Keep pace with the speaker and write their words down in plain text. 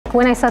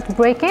When I started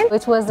breaking,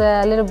 it was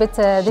a little bit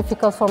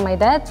difficult for my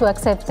dad to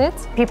accept it.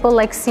 People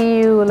like see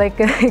you like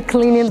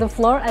cleaning the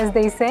floor, as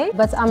they say.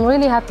 But I'm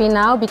really happy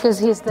now because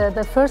he's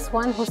the first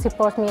one who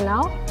supports me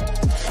now.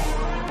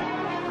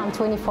 I'm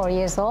 24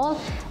 years old,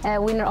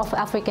 winner of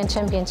African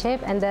championship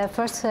and the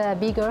first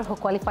big girl who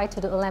qualified to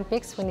the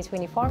Olympics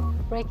 2024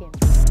 breaking.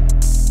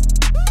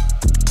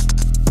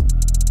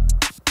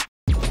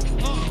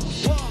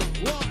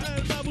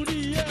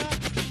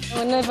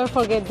 I will never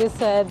forget this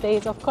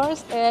date, of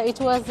course. It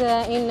was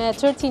in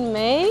 13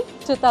 May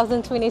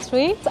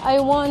 2023. I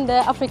won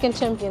the African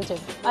championship.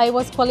 I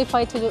was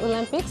qualified to the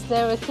Olympics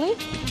directly.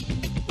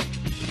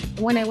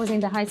 When I was in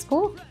the high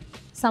school,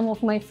 some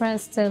of my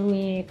friends tell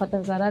me,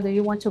 Zara, do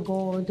you want to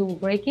go do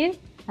breaking?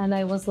 And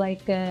I was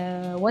like,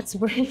 what's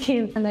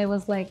breaking? And I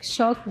was like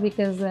shocked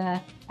because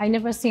I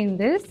never seen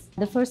this.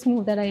 The first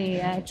move that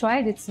I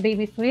tried, it's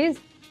baby freeze.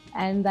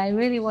 And I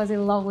really was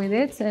in love with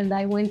it. And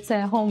I went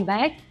home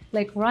back,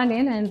 like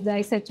running, and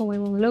I said to my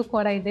mom, look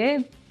what I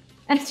did.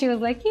 And she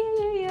was like,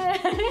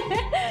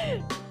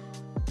 yeah.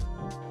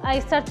 I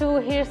start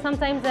to hear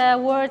sometimes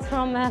words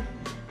from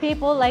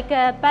people like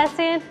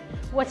passing,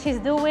 what she's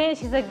doing,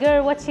 she's a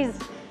girl, what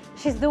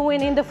she's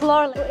doing in the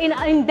floor. In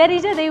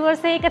Darija, they were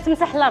saying,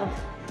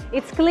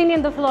 it's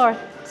cleaning the floor.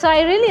 So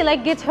I really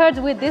like get hurt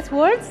with these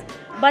words,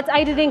 but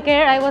I didn't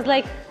care. I was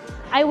like,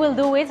 I will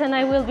do it and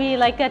I will be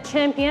like a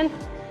champion.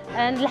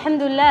 And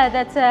alhamdulillah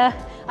that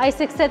I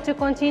succeed to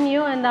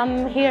continue and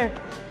I'm here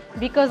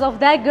because of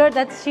that girl,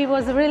 that she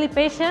was really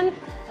patient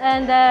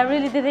and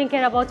really didn't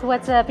care about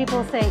what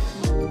people say.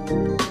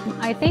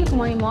 I think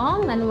my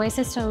mom and my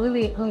sister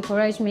really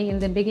encouraged me in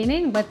the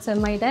beginning, but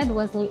my dad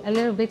was a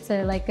little bit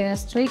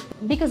strict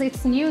because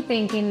it's a new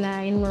thing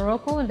in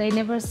Morocco. They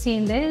never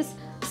seen this,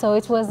 so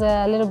it was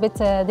a little bit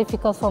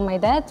difficult for my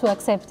dad to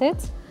accept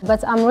it.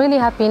 But I'm really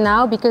happy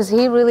now because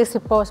he really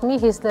supports me.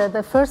 He's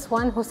the first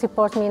one who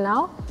supports me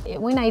now.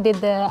 When I did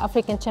the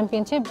African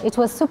championship, it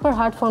was super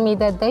hard for me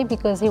that day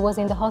because he was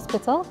in the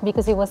hospital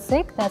because he was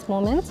sick that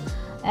moment.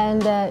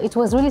 And it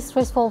was really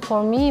stressful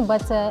for me,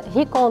 but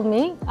he called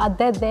me at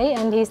that day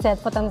and he said,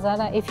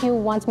 Zara, if you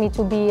want me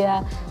to be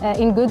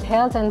in good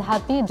health and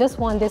happy, just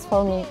want this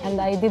for me. And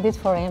I did it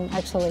for him,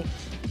 actually.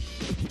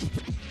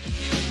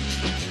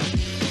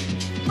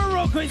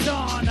 Morocco is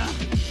on!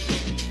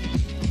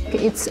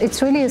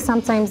 It's really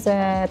sometimes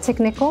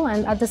technical,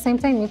 and at the same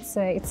time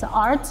it's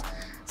art.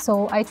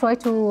 So I try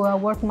to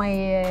work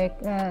my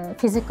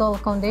physical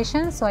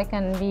condition so I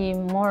can be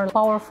more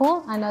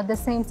powerful, and at the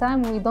same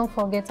time we don't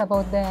forget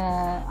about the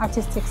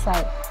artistic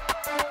side.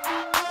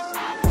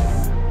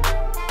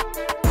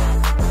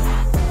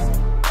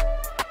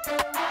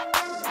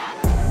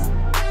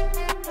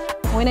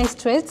 When I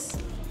stress,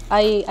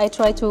 I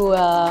try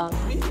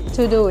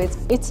to do it.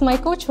 It's my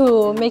coach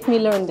who make me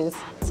learn this,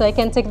 so I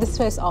can take the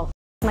stress off.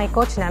 My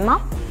coach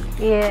Nama,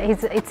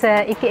 it's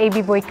AKA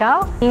B-Boy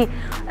Cow. He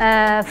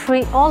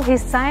free all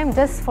his time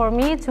just for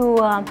me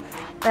to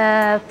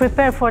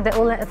prepare for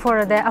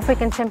the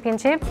African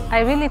championship. I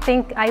really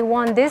think I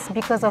won this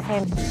because of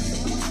him.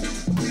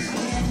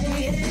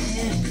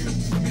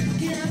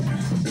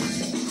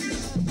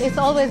 It's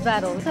always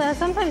battle.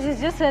 Sometimes it's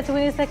just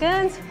 20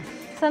 seconds,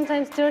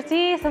 sometimes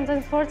 30,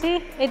 sometimes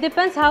 40. It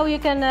depends how you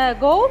can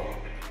go,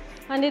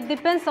 and it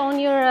depends on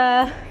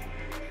your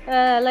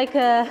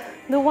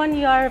the one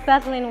you are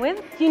battling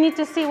with. You need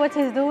to see what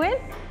he's doing,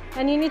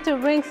 and you need to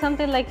bring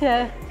something like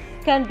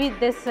can beat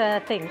this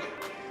thing.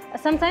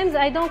 Sometimes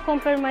I don't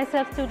compare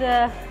myself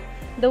to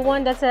the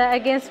one that's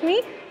against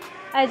me.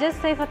 I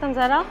just say,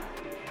 Zara,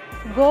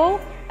 go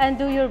and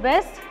do your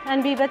best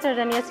and be better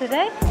than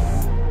yesterday.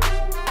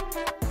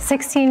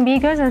 16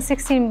 B-girls and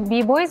 16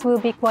 B-boys will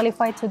be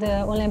qualified to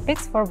the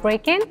Olympics for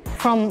breaking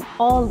from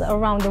all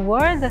around the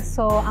world.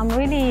 So I'm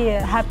really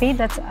happy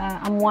that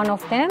I'm one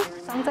of them.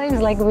 Sometimes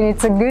like when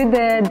it's a good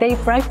day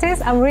practice,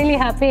 I'm really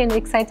happy and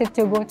excited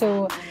to go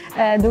to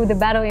do the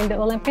battle in the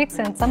Olympics.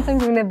 And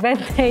sometimes when a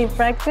bad day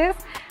practice,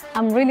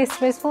 I'm really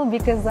stressful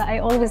because I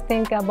always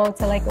think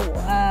about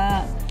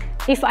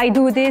if I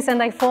do this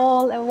and I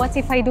fall, what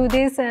if I do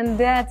this and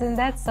that and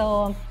that.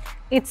 So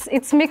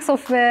it's mix of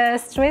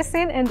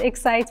stressing and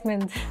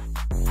excitement.